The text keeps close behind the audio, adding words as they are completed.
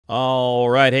All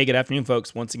right. Hey, good afternoon,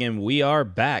 folks. Once again, we are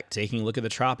back taking a look at the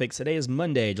tropics. Today is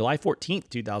Monday, July 14th,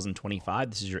 2025.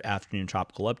 This is your afternoon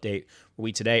tropical update, where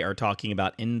we today are talking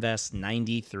about Invest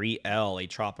 93L, a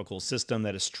tropical system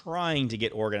that is trying to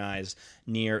get organized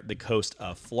near the coast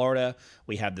of Florida.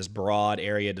 We have this broad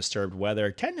area disturbed weather,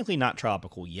 technically not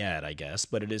tropical yet, I guess,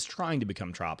 but it is trying to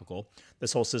become tropical.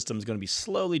 This whole system is going to be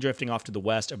slowly drifting off to the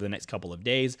west over the next couple of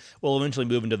days. We'll eventually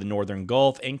move into the northern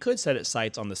Gulf and could set its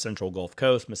sights on the central Gulf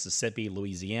Coast, Mississippi,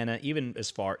 Louisiana, even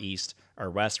as far east or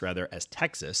west rather as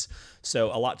Texas. So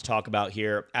a lot to talk about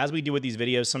here. As we do with these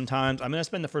videos sometimes, I'm going to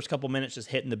spend the first couple minutes just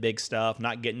hitting the big stuff,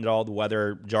 not getting into all the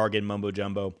weather jargon mumbo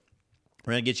jumbo.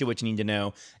 We're going to get you what you need to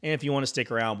know. And if you want to stick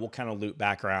around, we'll kind of loop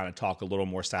back around and talk a little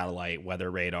more satellite,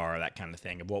 weather radar, that kind of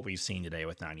thing of what we've seen today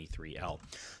with 93L.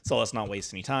 So let's not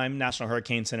waste any time. National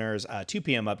Hurricane Center's 2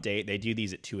 p.m. update. They do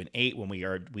these at 2 and 8 when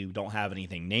we don't have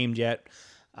anything named yet.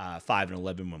 5 and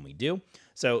 11 when we do.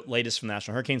 So latest from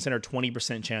National Hurricane Center,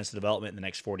 20% chance of development in the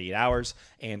next 48 hours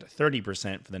and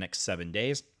 30% for the next 7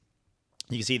 days.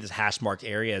 You can see this hash marked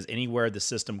area as anywhere the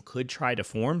system could try to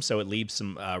form, so it leaves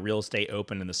some real estate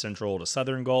open in the central to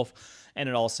southern Gulf, and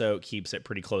it also keeps it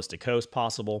pretty close to coast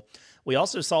possible. We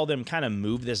also saw them kind of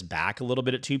move this back a little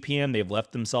bit at 2 p.m. They've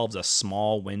left themselves a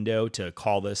small window to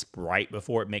call this right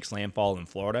before it makes landfall in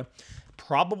Florida.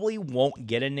 Probably won't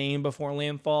get a name before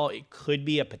landfall. It could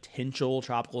be a potential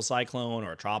tropical cyclone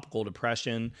or a tropical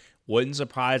depression. Wouldn't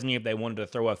surprise me if they wanted to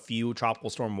throw a few tropical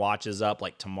storm watches up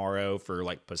like tomorrow for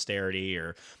like posterity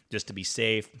or just to be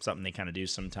safe, something they kind of do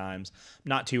sometimes.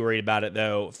 Not too worried about it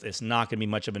though. It's not going to be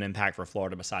much of an impact for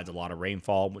Florida besides a lot of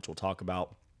rainfall, which we'll talk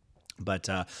about. But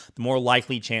the more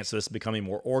likely chance of this becoming a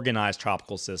more organized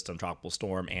tropical system, tropical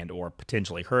storm, and or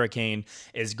potentially hurricane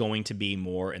is going to be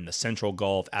more in the central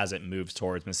Gulf as it moves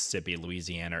towards Mississippi,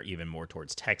 Louisiana, or even more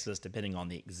towards Texas, depending on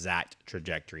the exact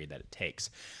trajectory that it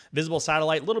takes. Visible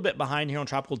satellite, a little bit behind here on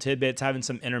Tropical Tidbits, having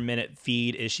some intermittent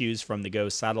feed issues from the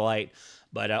GOES satellite.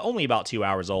 But only about 2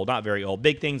 hours old, not very old.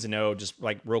 Big things to know, just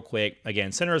like real quick.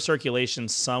 Again, center of circulation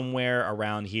somewhere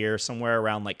around here, somewhere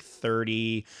around like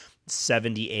 30,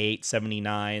 78,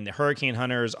 79. The hurricane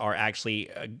hunters are actually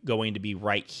going to be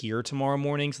right here tomorrow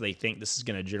morning, so they think this is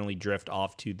going to generally drift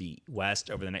off to the west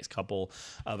over the next couple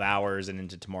of hours and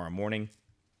into tomorrow morning.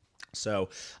 So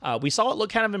we saw it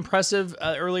look kind of impressive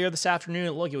earlier this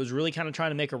afternoon. Look, it was really kind of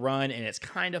trying to make a run, and it's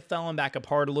kind of falling back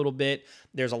apart a little bit.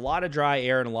 There's a lot of dry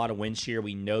air and a lot of wind shear.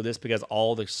 We know this because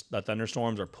all the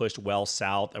thunderstorms are pushed well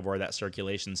south of where that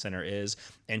circulation center is.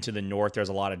 And to the north, there's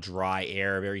a lot of dry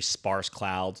air, very sparse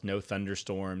clouds, no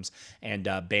thunderstorms, and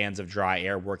bands of dry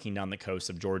air working down the coast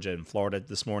of Georgia and Florida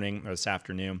this morning or this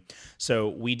afternoon. So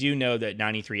we do know that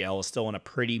 93L is still in a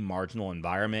pretty marginal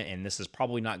environment, and this is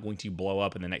probably not going to blow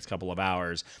up in the next couple of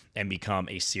hours and become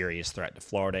a serious threat to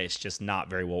Florida. It's just not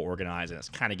very well organized, and it's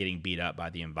kind of getting beat up by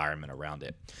the environment around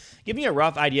it. Giving you a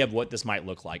rough idea of what this might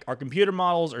look like. Our computer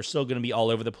models are still going to be all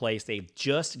over the place. They've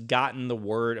just gotten the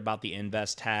word about the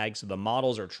invest tag, so the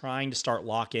models are trying to start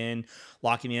locking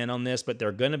in on this, but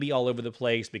they're going to be all over the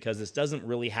place because this doesn't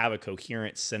really have a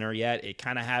coherent center yet. It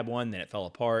kind of had one, then it fell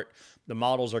apart. The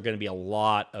models are going to be a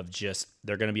lot of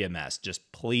they're going to be a mess.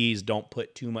 Just please don't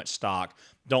put too much stock.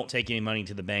 Don't take any money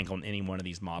to the bank on any one of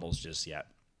these models just yet.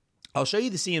 I'll show you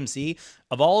the CMC.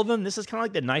 Of all of them, this is kind of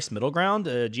like the nice middle ground.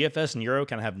 GFS and Euro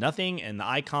kind of have nothing, and the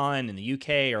Icon and the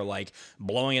UK are like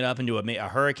blowing it up into a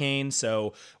hurricane.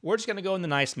 So we're just going to go in the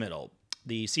nice middle.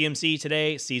 The CMC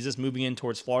today sees us moving in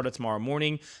towards Florida tomorrow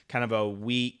morning. Kind of a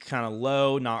weak, kind of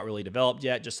low, not really developed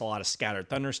yet, just a lot of scattered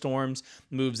thunderstorms.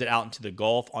 Moves it out into the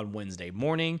Gulf on Wednesday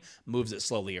morning. Moves it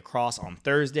slowly across on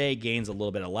Thursday. Gains a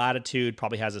little bit of latitude.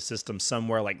 Probably has a system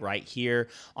somewhere like right here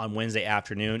on Wednesday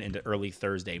afternoon into early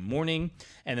Thursday morning.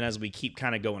 And then as we keep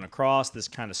kind of going across, this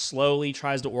kind of slowly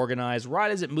tries to organize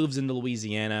right as it moves into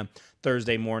Louisiana.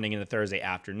 Thursday morning into Thursday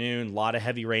afternoon. A lot of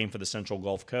heavy rain for the central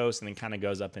Gulf Coast, and then kind of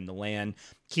goes up into land.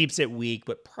 Keeps it weak,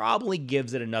 but probably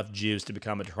gives it enough juice to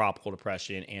become a tropical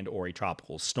depression and or a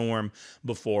tropical storm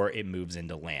before it moves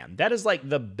into land. That is like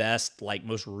the best, like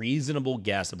most reasonable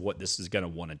guess of what this is going to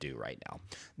want to do right now.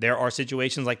 There are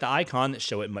situations like the Icon that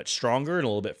show it much stronger and a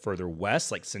little bit further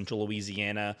west, like central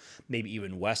Louisiana, maybe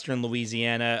even western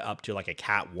Louisiana, up to like a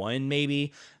Cat 1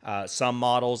 maybe. Some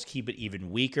models keep it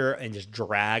even weaker and just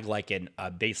drag like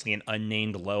basically an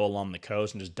unnamed low along the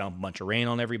coast and just dump a bunch of rain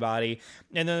on everybody.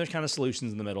 And then there's kind of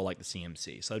solutions in the middle like the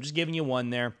CMC. So just giving you one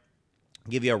there.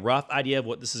 Give you a rough idea of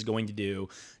what this is going to do.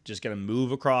 Just going to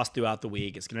move across throughout the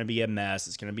week. It's going to be a mess.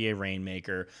 It's going to be a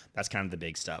rainmaker. That's kind of the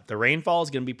big stuff. The rainfall is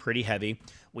going to be pretty heavy.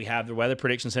 We have the Weather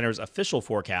Prediction Center's official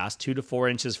forecast, 2 to 4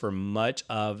 inches for much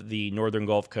of the northern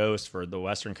Gulf Coast, for the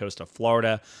western coast of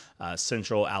Florida,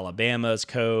 central Alabama's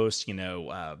coast,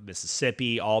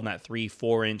 Mississippi, all in that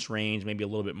 3-4 inch range, maybe a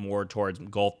little bit more towards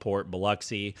Gulfport,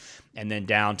 Biloxi, and then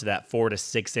down to that 4 to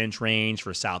 6 inch range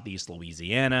for southeast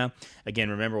Louisiana. Again,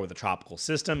 remember, with a tropical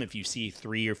system, if you see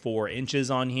 3 or 4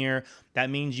 inches on here, that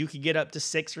means you could get up to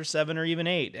 6 or 7 or even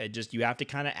 8. You have to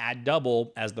kind of add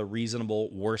double as the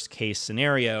reasonable worst case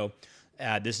scenario.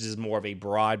 This is more of a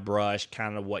broad brush,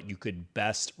 kind of what you could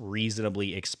best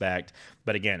reasonably expect.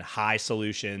 But again, high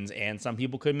solutions, and some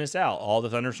people could miss out. All the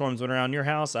thunderstorms went around your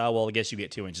house. Well, I guess you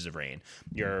get 2 inches of rain.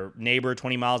 Your neighbor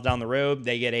 20 miles down the road,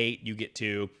 they get 8, you get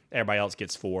 2. Everybody else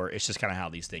gets 4. It's just kind of how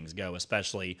these things go,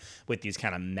 especially with these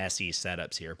kind of messy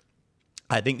setups here.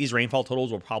 I think these rainfall totals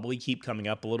will probably keep coming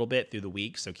up a little bit through the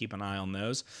week, so keep an eye on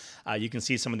those. You can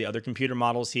see some of the other computer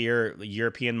models here. The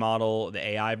European model, the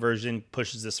AI version,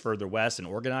 pushes this further west and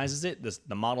organizes it.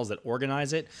 The models that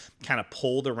organize it kind of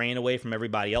pull the rain away from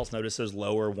everybody else. Notice those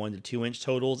lower 1 to 2 inch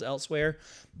totals elsewhere,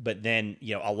 but then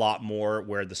a lot more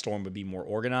where the storm would be more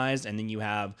organized. And then you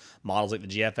have models like the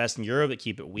GFS in Europe that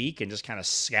keep it weak and just kind of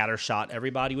scattershot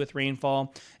everybody with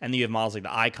rainfall. And then you have models like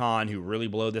the Icon who really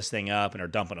blow this thing up and are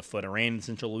dumping a foot of rain in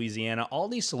central Louisiana. All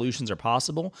these solutions are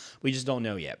possible. We just don't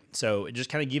know yet. So just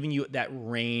kind of giving you that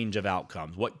range of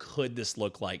outcomes. What could this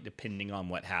look like depending on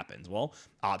what happens? Well,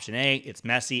 option A, it's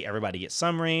messy. Everybody gets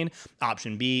some rain.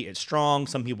 Option B, it's strong.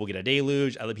 Some people get a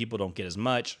deluge. Other people don't get as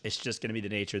much. It's just going to be the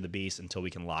nature of the beast until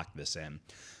we can lock this in.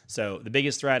 So the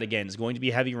biggest threat, again, is going to be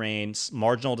heavy rain,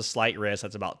 marginal to slight risk.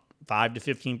 That's about 5 to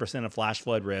 15% of flash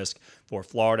flood risk for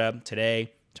Florida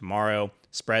today, tomorrow.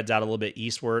 Spreads out a little bit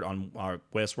eastward or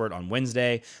westward on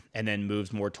Wednesday, and then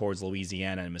moves more towards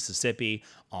Louisiana and Mississippi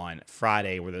on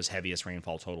Friday, where those heaviest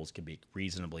rainfall totals could be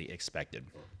reasonably expected.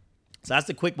 So that's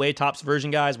the quick wave tops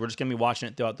version, guys. We're just going to be watching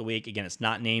it throughout the week. Again, it's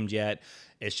not named yet.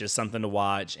 It's just something to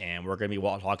watch, and we're going to be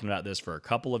talking about this for a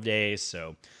couple of days,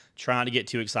 so trying to get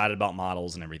too excited about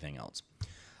models and everything else.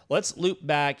 Let's loop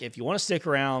back. If you want to stick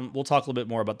around, we'll talk a little bit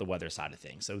more about the weather side of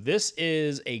things. So this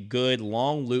is a good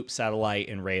long loop satellite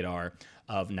and radar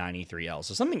of 93L.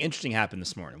 So something interesting happened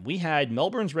this morning. We had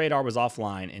Melbourne's radar was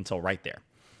offline until right there.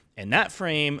 In that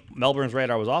frame, Melbourne's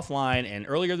radar was offline, and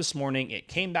earlier this morning, it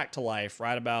came back to life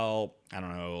right about,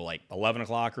 like 11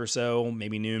 o'clock or so,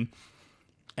 maybe noon.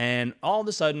 And all of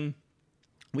a sudden,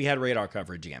 we had radar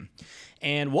coverage again.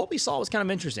 And what we saw was kind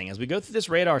of interesting. As we go through this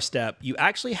radar step, you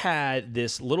actually had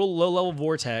this little low-level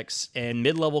vortex and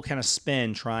mid-level kind of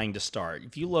spin trying to start.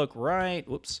 If you look right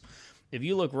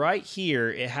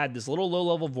here, it had this little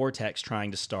low-level vortex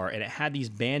trying to start, and it had these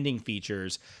banding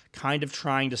features kind of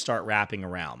trying to start wrapping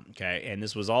around, okay? And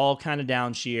this was all kind of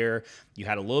down shear. You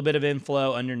had a little bit of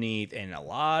inflow underneath, and a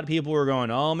lot of people were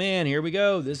going, oh, man, here we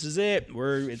go. This is it.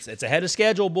 It's ahead of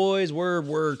schedule, boys.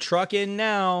 We're trucking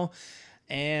now.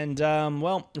 And,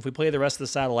 if we play the rest of the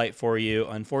satellite for you,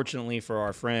 unfortunately for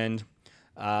our friend,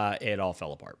 it all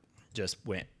fell apart. Just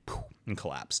went poof and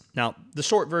collapsed. Now, the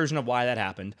short version of why that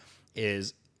happened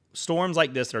is storms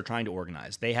like this that are trying to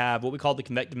organize. They have what we call the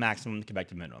convective maximum and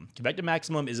convective minimum. Convective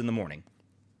maximum is in the morning.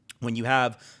 When you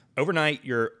have overnight,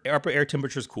 your upper air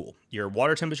temperature is cool. Your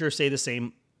water temperature stay the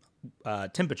same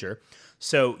temperature.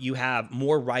 So you have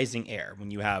more rising air.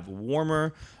 When you have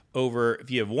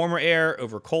if you have warmer air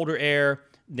over colder air,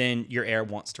 then your air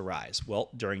wants to rise. Well,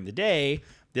 during the day,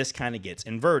 this kind of gets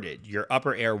inverted. Your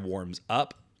upper air warms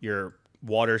up, your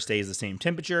water stays the same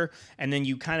temperature, and then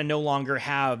you kind of no longer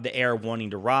have the air wanting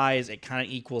to rise. It kind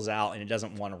of equals out, and it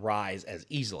doesn't want to rise as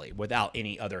easily without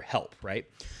any other help, right?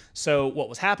 So what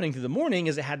was happening through the morning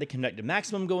is it had the convective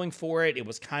maximum going for it. It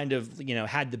was kind of,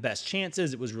 had the best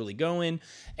chances. It was really going.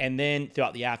 And then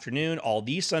throughout the afternoon, all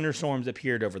these thunderstorms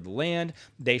appeared over the land.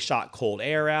 They shot cold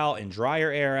air out and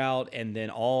drier air out. And then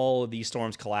all of these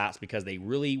storms collapsed because they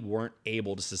really weren't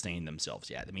able to sustain themselves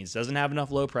yet. That means it doesn't have enough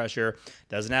low pressure,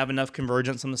 doesn't have enough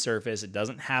convergence on the surface. It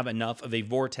doesn't have enough of a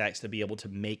vortex to be able to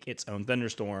make its own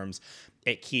thunderstorms.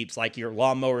 It keeps like your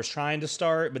lawnmower is trying to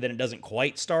start, but then it doesn't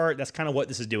quite start. That's kind of what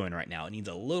this is doing right now. It needs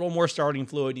a little more starting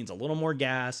fluid, needs a little more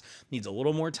gas, needs a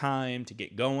little more time to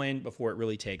get going before it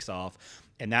really takes off.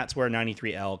 And that's where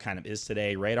 93L kind of is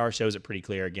today. Radar shows it pretty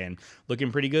clear again.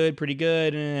 Looking pretty good,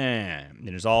 and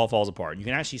then it all falls apart. And you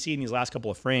can actually see in these last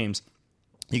couple of frames,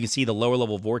 You can see the lower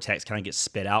level vortex kind of get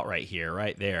spit out right here,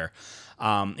 right there.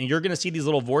 And you're going to see these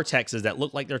little vortexes that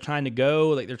look like they're trying to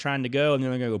go, and then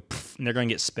they're going to go poof, and they're going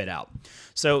to get spit out.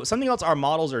 So something else our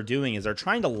models are doing is they're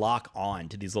trying to lock on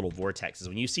to these little vortexes.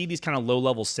 When you see these kind of low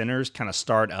level centers kind of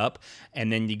start up,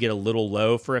 and then you get a little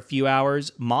low for a few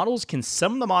hours,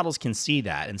 some of the models can see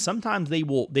that, and sometimes they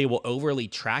will overly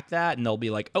track that, and they'll be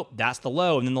like, oh, that's the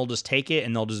low, and then they'll just take it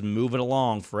and they'll just move it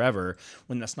along forever,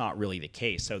 when that's not really the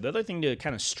case. So the other thing to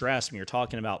kind of stress when you're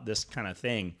talking about this kind of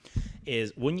thing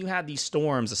is when you have these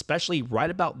storms, especially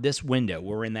right about this window,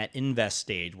 we're in that invest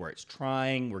stage where it's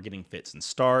trying, we're getting fits and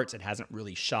starts, it hasn't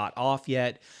really shot off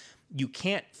yet. You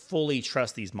can't fully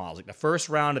trust these models. Like the first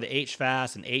round of the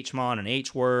HFAS and HMON and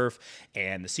HWRF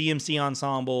and the CMC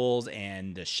ensembles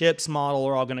and the ships model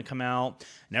are all going to come out,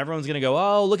 and everyone's going to go,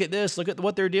 oh, look at this, look at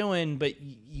what they're doing, but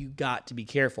you got to be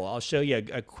careful. I'll show you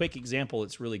a quick example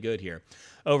that's really good here.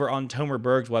 Over on Tomer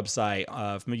Berg's website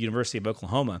from the University of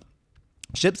Oklahoma,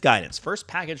 ships guidance, first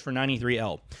package for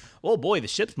 93L. Oh boy, the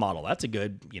ships model, that's a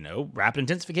good, rapid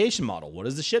intensification model. What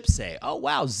does the ship say? Oh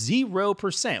wow,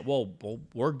 0%. Well,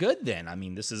 we're good then. I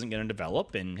mean, this isn't going to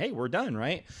develop, and hey, we're done,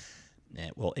 right?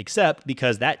 Well, except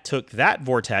because that took that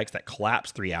vortex that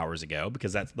collapsed 3 hours ago,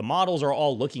 because the models are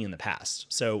all looking in the past.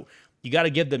 So you got to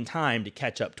give them time to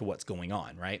catch up to what's going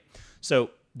on, right?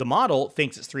 So the model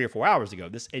thinks it's 3 or 4 hours ago.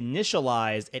 This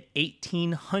initialized at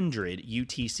 1800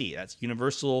 UTC. That's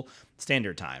Universal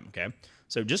Standard Time. Okay,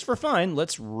 so just for fun,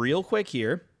 let's real quick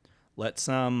here. Let's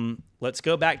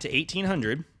go back to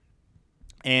 1800,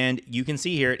 and you can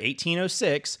see here at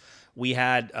 1806 we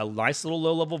had a nice little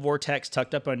low-level vortex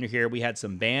tucked up under here. We had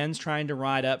some bands trying to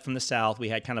ride up from the south. We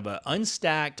had kind of a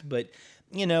unstacked, but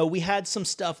we had some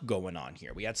stuff going on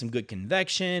here. We had some good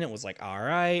convection. It was like, all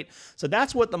right. So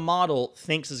that's what the model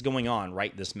thinks is going on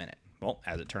right this minute. Well,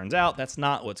 as it turns out, that's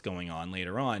not what's going on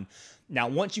later on. Now,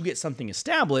 once you get something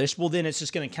established, well, then it's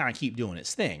just going to kind of keep doing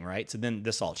its thing, right? So then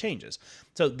this all changes.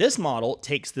 So this model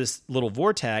takes this little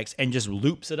vortex and just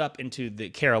loops it up into the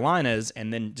Carolinas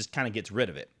and then just kind of gets rid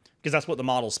of it, because that's what the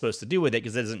model's supposed to do with it,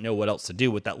 because it doesn't know what else to do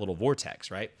with that little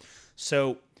vortex, right?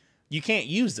 So you can't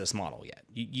use this model yet.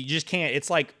 You just can't. It's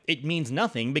like it means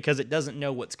nothing because it doesn't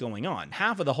know what's going on.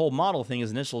 Half of the whole model thing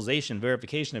is initialization,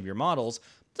 verification of your models.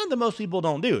 Something most people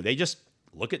don't do. They just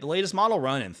look at the latest model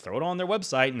run and throw it on their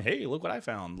website and, hey, look what I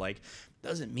found. Like,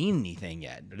 doesn't mean anything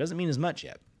yet. It doesn't mean as much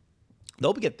yet.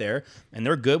 They'll get there, and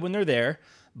they're good when they're there,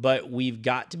 but we've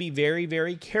got to be very,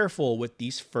 very careful with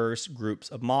these first groups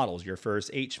of models. Your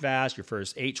first HVAS, your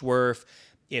first HWRF.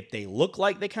 If they look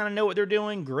like they kind of know what they're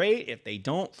doing, great. If they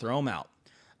don't, throw them out.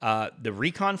 The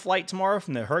recon flight tomorrow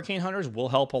from the Hurricane Hunters will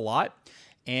help a lot.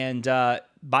 And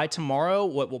by tomorrow,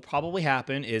 what will probably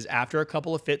happen is after a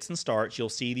couple of fits and starts, you'll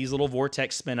see these little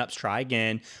vortex spin ups try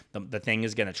again. The thing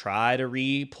is going to try to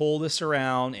re-pull this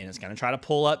around, and it's going to try to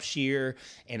pull up shear,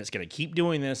 and it's going to keep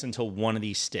doing this until one of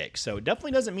these sticks. So it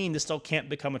definitely doesn't mean this still can't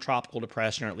become a tropical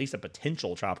depression, or at least a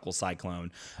potential tropical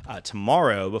cyclone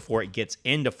tomorrow before it gets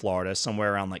into Florida,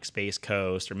 somewhere around like Space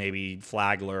Coast or maybe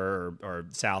Flagler or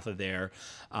south of there.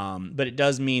 But it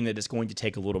does mean that it's going to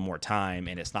take a little more time,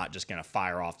 and it's not just going to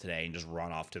fire off today and just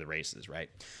run off to the races, right?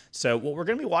 So what we're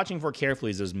going to be watching for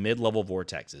carefully is those mid-level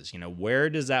vortexes. Where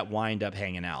does that wind up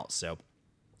hanging out? So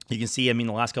you can see,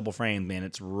 the last couple frames, man,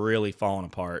 it's really falling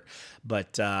apart.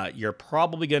 But you're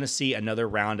probably going to see another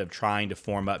round of trying to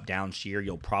form up down shear.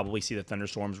 You'll probably see the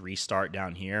thunderstorms restart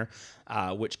down here,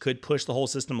 which could push the whole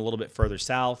system a little bit further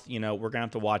south. We're going to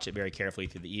have to watch it very carefully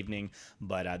through the evening.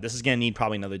 But this is going to need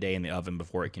probably another day in the oven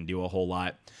before it can do a whole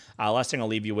lot. Last thing I'll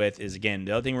leave you with is, again,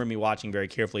 the other thing we're going to be watching very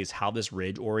carefully is how this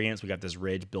ridge orients. We got this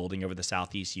ridge building over the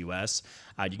southeast U.S.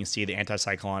 You can see the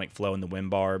anticyclonic flow and the wind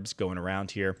barbs going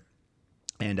around here.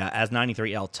 And as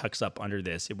 93L tucks up under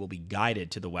this, it will be guided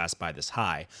to the west by this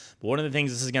high. But one of the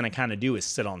things this is going to kind of do is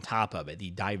sit on top of it. The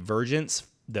divergence,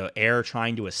 the air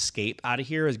trying to escape out of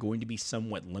here, is going to be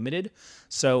somewhat limited.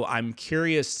 So I'm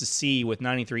curious to see with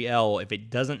 93L if it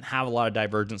doesn't have a lot of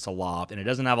divergence aloft and it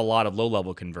doesn't have a lot of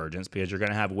low-level convergence, because you're going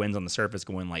to have winds on the surface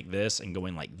going like this and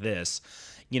going like this.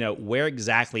 Where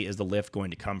exactly is the lift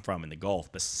going to come from in the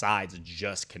Gulf besides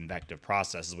just convective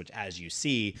processes, which, as you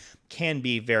see, can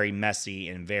be very messy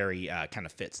and very kind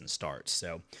of fits and starts.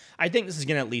 So I think this is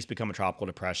going to at least become a tropical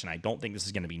depression. I don't think this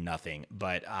is going to be nothing,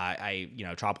 but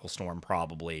tropical storm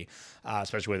probably,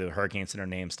 especially with the Hurricane Center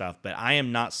name stuff. But I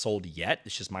am not sold yet.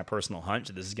 It's just my personal hunch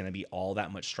that this is going to be all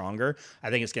that much stronger. I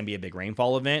think it's going to be a big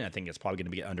rainfall event. I think it's probably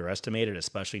going to be underestimated,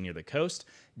 especially near the coast.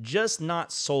 Just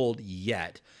not sold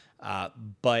yet.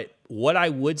 But what I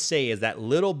would say is that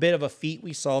little bit of a feat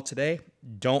we saw today,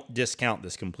 don't discount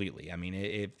this completely. I mean,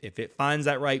 if it finds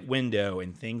that right window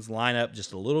and things line up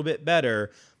just a little bit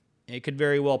better, it could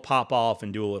very well pop off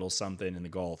and do a little something in the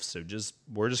Gulf. So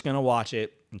we're just going to watch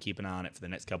it and keep an eye on it for the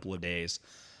next couple of days.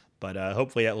 But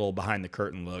hopefully that little behind the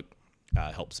curtain look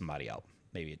helped somebody out.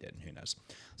 Maybe it did. Who knows?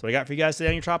 So what I got for you guys today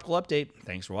on your tropical update.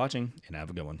 Thanks for watching and have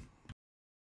a good one.